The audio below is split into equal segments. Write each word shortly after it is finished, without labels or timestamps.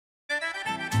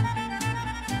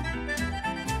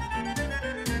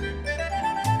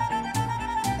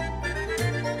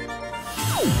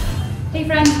Hey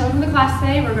friends, welcome to class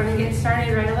today. We're going to get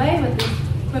started right away with this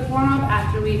quick warm-up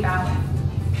after we bow in.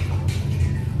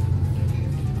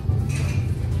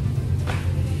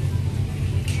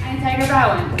 Tiny tiger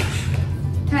bow in.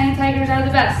 Tiny tigers are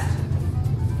the best.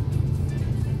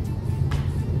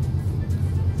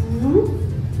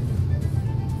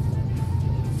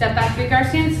 Step back, big guard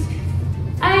stance.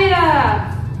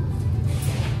 Aya!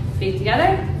 Feet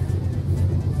together.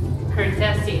 Hurt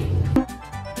testing.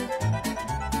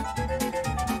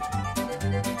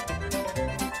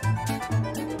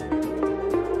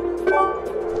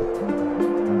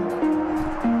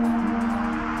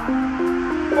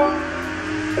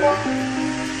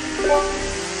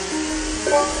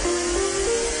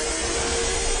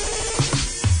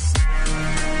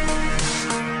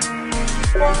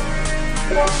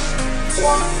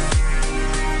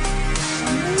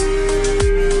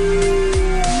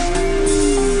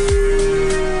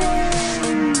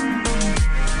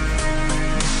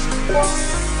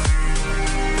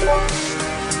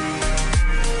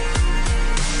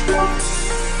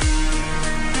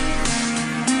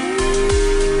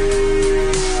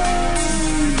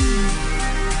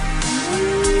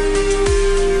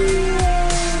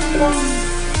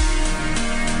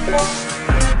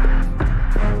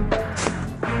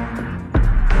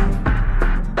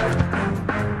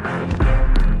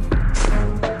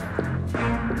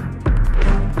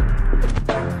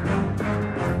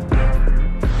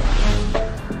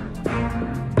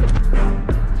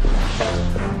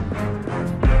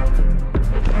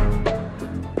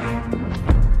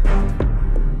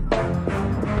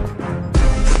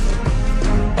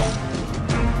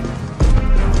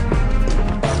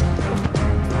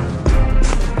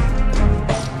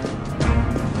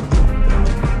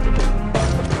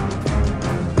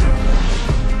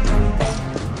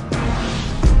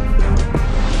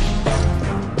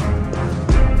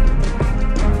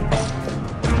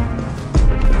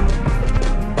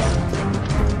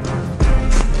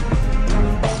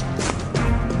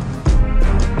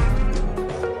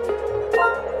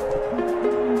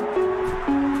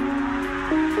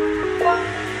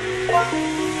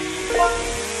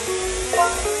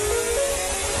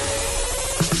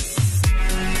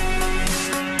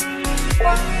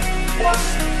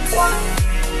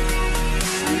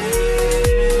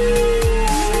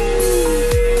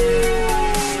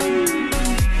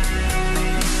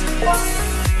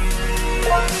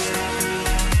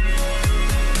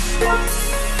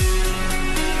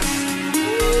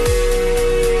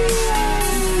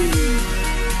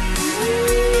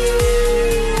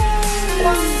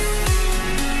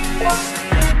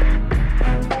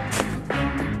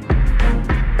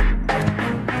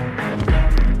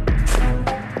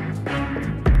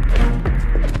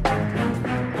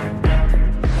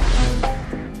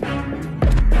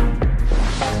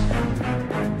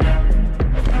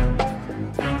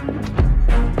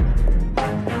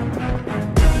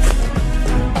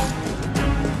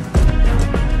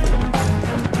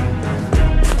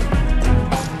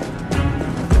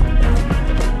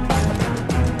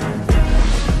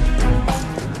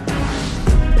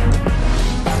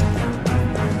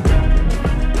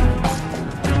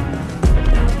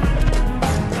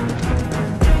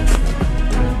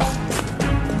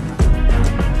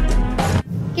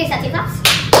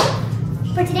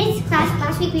 For today's class,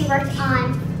 last week we worked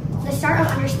on the start of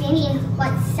understanding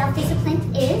what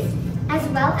self-discipline is, as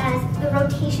well as the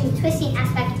rotation twisting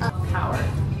aspect of Power.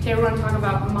 Today we're going to talk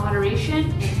about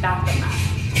moderation and backup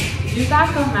mass. To do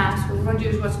backup mass, what we're going to do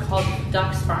is what's called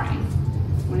duck sparring.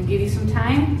 I'm going to give you some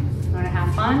time, we're going to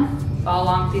have fun, follow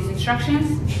along with these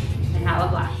instructions, and have a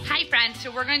blast. Hi friends,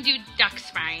 so we're going to do duck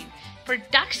sparring. For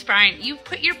duck sparring, you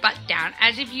put your butt down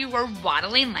as if you were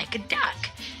waddling like a duck.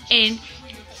 And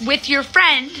with your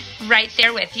friend right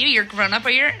there with you, your grown-up or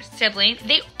your sibling,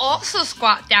 they also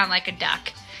squat down like a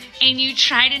duck. And you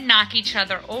try to knock each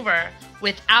other over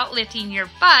without lifting your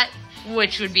butt,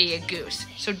 which would be a goose.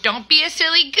 So don't be a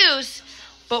silly goose,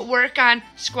 but work on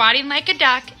squatting like a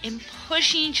duck and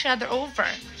pushing each other over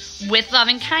with love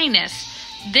and kindness.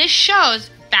 This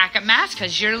shows backup mass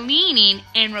because you're leaning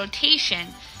in rotation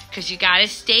because you got to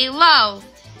stay low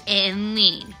and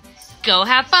lean. Go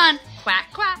have fun.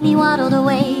 Quack, quack. He waddled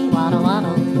away, waddle,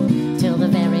 waddle, till the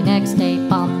very next day.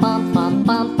 Bum, bum, bum,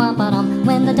 bum, bum, bum.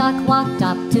 When the duck walked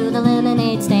up to the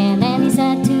lemonade stand, and he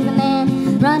said to the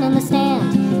man, run in the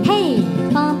stand, hey,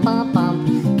 bum, bum,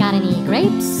 bum, got any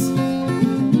grapes?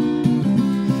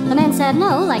 The man said,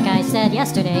 no, like I said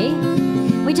yesterday,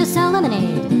 we just sell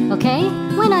lemonade, okay?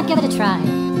 Why not give it a try?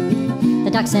 The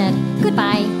duck said,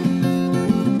 goodbye.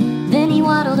 Then he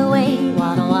waddled away,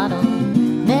 waddle, waddle.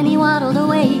 Then he waddled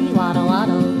away, waddle,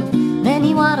 waddle. Then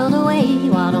he waddled away,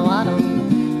 waddle, waddle.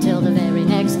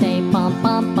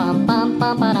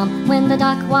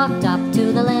 duck walked up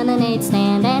to the lemonade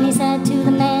stand, and he said to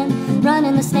the man, run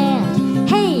in the stand,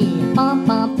 hey, bum,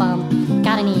 bum, bum,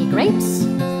 got any grapes? The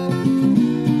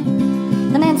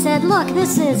man said, look,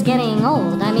 this is getting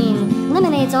old. I mean,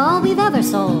 lemonade's all we've ever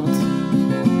sold.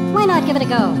 Why not give it a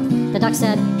go? The duck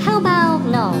said, how about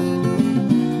no?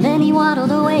 Then he waddled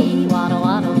away, waddle,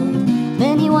 waddle.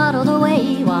 Then he waddled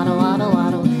away, waddle, waddle,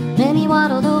 waddle. Then he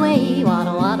waddled away,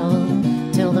 waddle, waddle,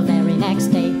 till the very next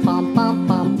day, bum, bum,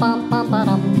 bum, bum, bum,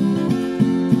 ba-dum.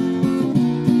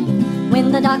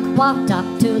 When the duck walked up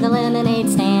to the lemonade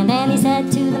stand, and he said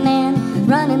to the man,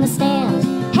 run in the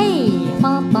stand, hey,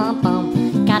 bum, bum,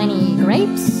 bum, got any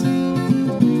grapes?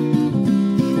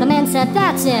 The man said,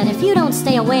 that's it, if you don't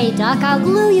stay away, duck, I'll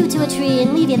glue you to a tree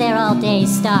and leave you there all day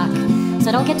stuck.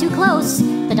 So don't get too close.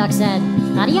 The duck said,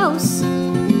 adios.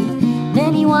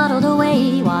 Then he waddled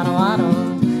away, waddle, waddle.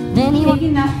 Then he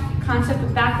taking that concept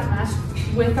of backup mass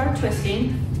with our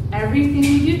twisting. Everything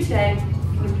we do today,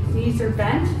 when knees are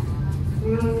bent,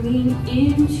 we're going to lean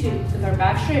into, with our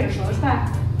back straight, our shoulders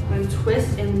back, we're going to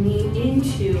twist and lean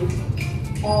into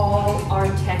all our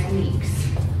techniques.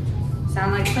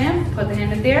 Sound like plan? Put the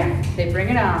hand up there, they bring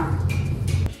it on.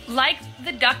 Like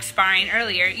the duck sparring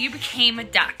earlier, you became a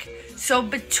duck. So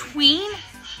between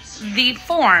the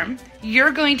form,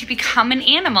 you're going to become an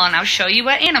animal, and I'll show you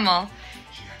what animal.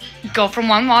 Go from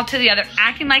one wall to the other,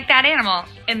 acting like that animal,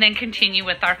 and then continue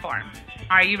with our form.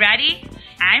 Are you ready?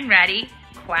 I'm ready.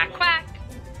 Quack, quack.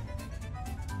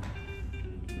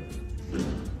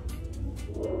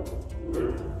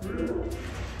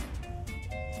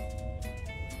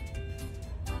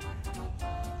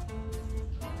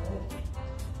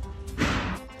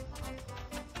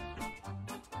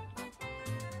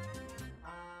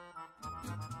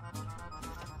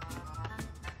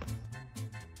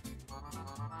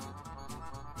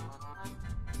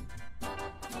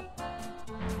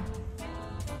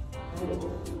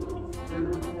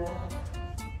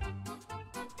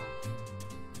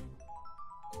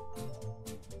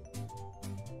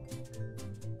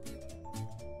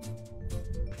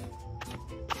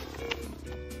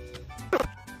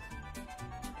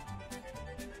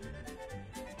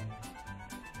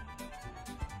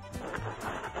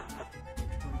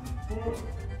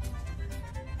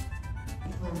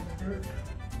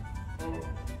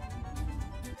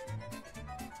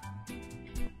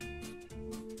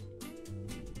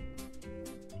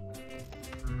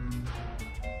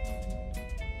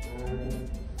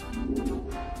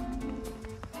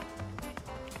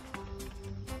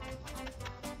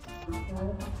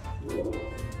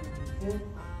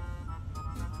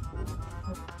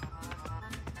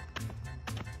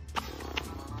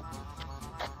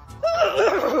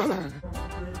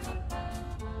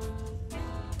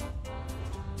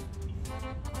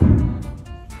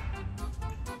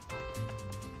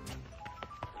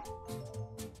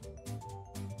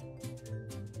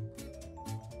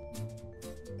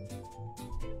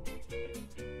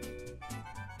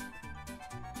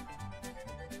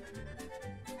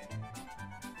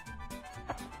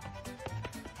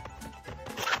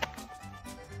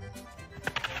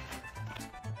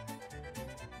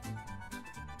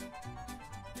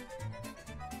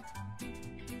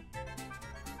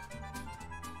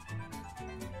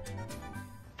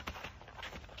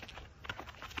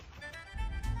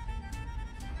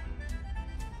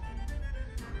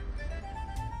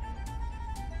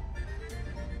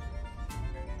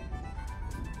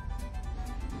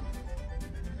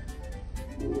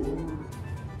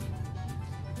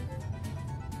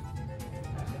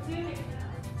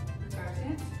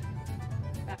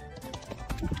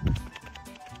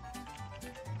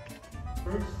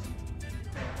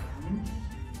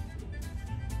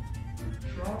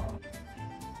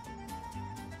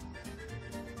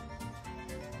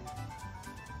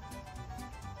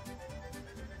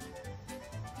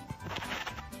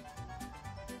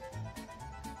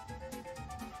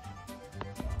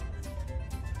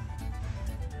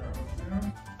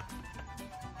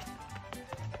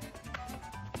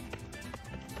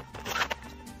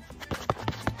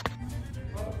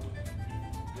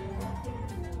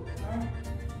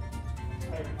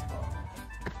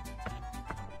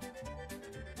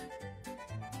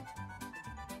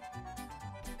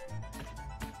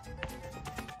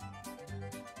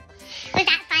 Was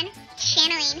that fun?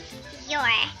 Channeling your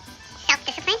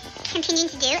self-discipline, continuing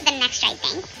to do the next right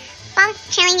thing, while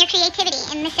channeling your creativity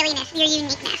and the silliness, your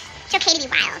uniqueness. It's okay to be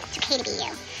wild. It's okay to be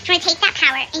you. So you're going to take that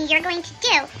power and you're going to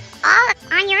do all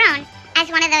on your own as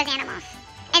one of those animals.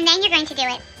 And then you're going to do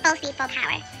it full speed, full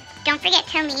power. Don't forget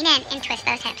to lean in and twist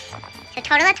those hips. So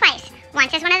total of twice.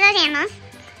 Once as one of those animals,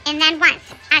 and then once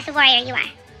as the warrior you are.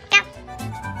 Go.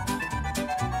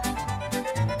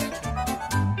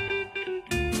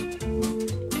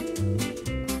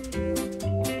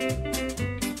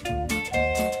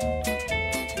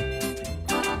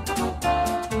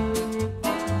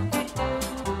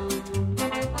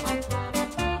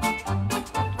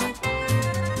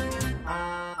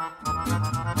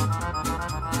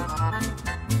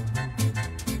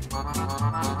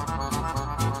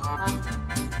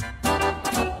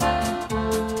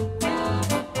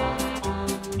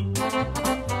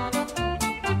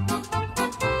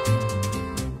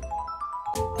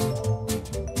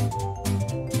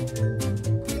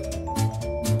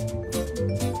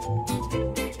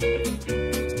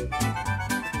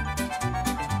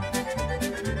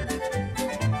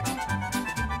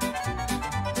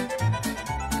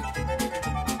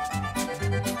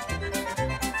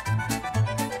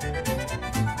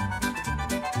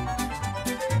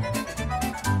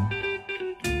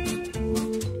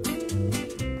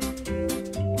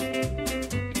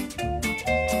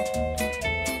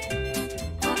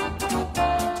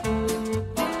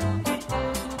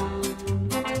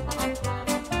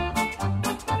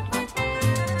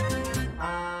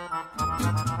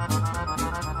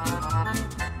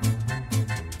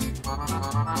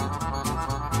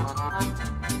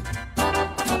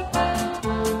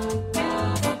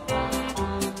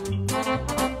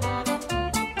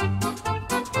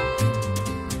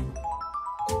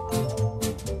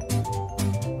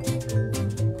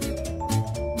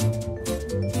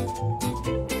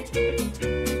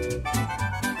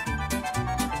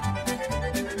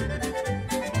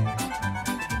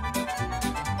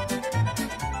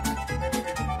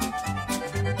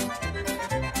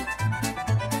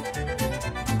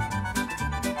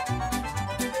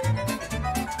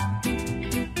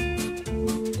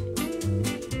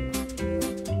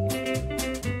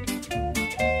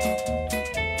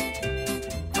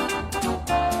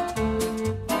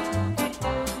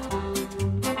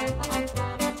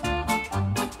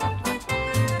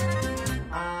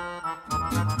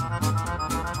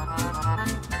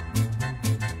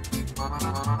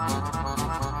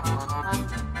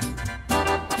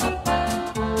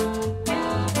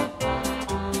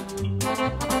 Do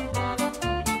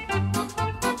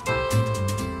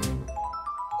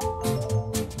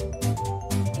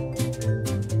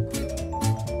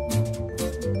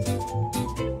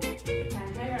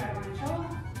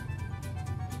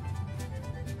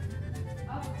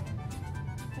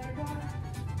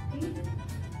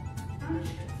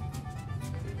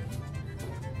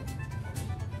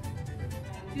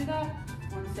that,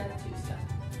 one step, two step.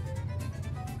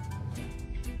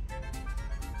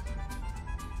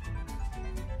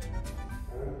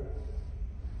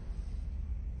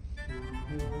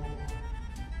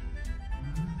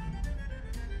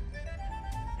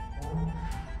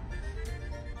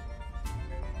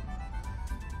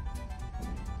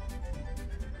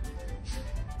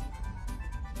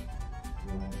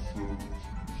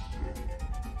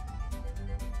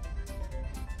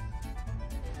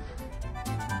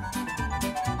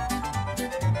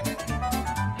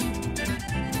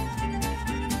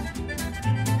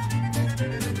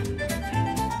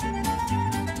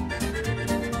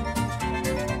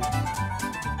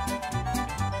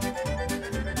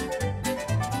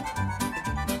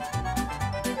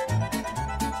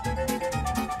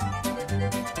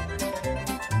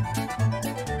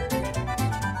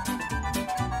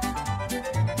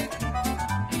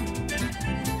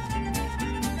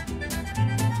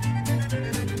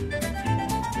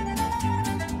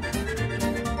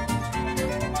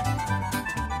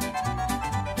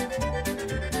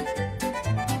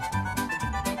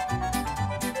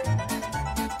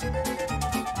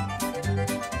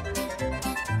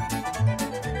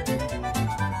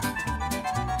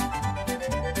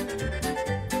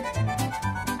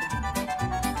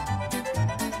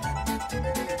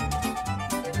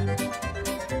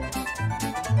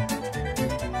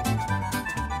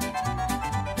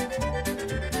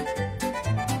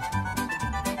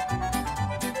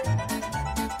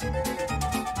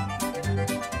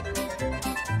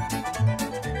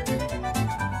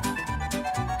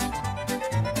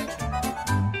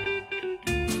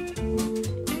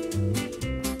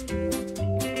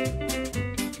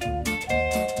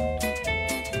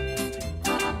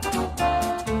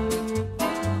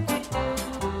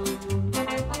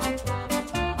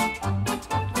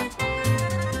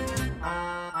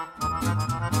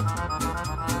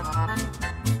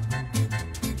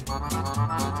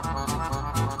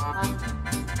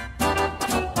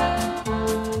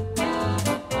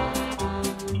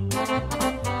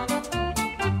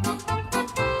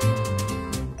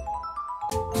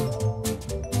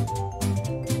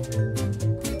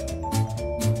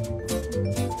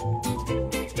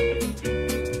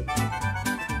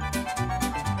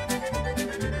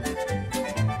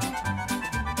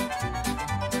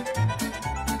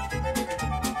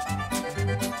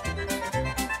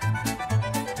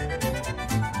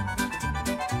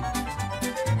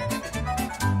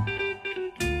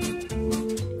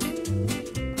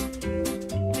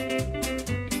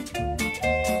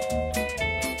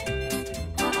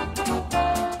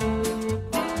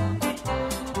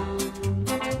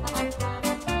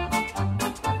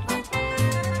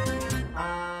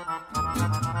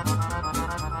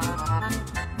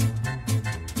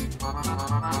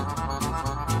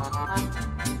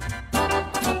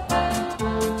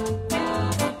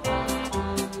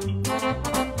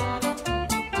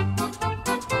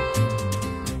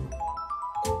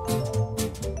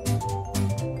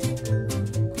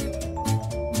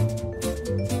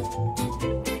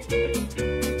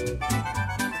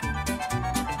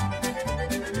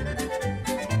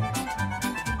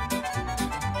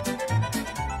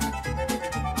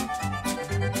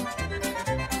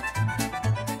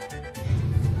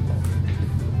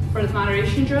 For this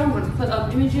moderation drill, we're going to put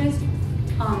up images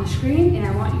on the screen, and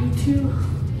I want you to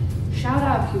shout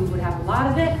out if you would have a lot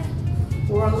of it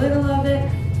or a little of it,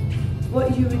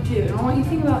 what you would do. And I want you to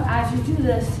think about as you do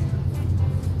this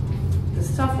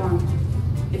tough one,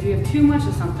 if you have too much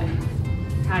of something,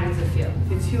 how does it feel?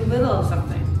 If you have too little of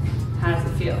something, how does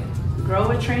it feel? Grow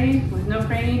with training, with no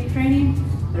training,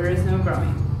 there is no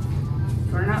growing.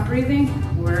 If we're not breathing,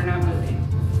 we're not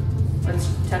moving.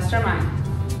 Let's test our mind.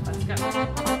 Let's go.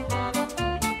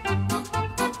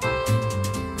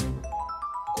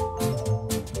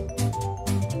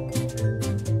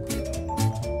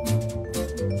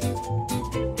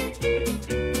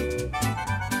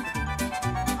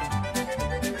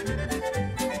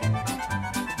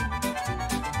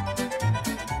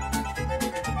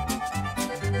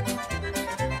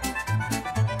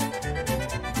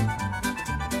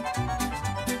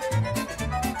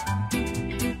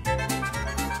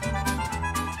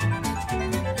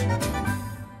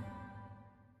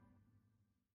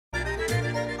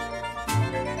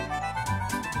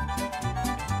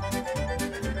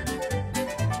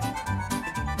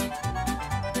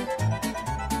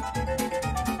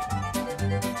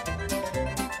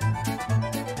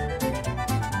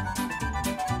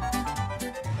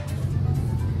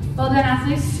 Well done,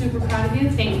 athletes. Super proud of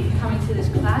you. Thank you for coming to this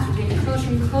class. We're getting closer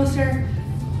and closer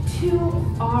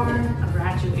to our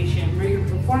graduation, where you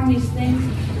perform these things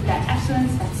with that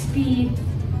excellence, that speed,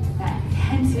 that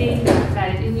intensity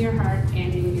that is in your heart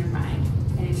and in your mind,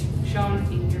 and it's shown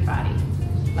in your body.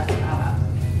 Let's bow out.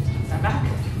 Stand back.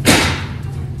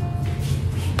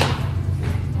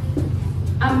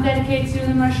 I'm dedicated to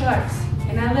the martial arts,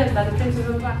 and I live by the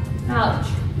principle of knowledge,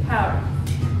 power,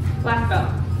 black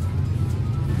belt.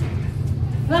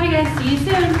 Love you guys. See you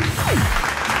soon.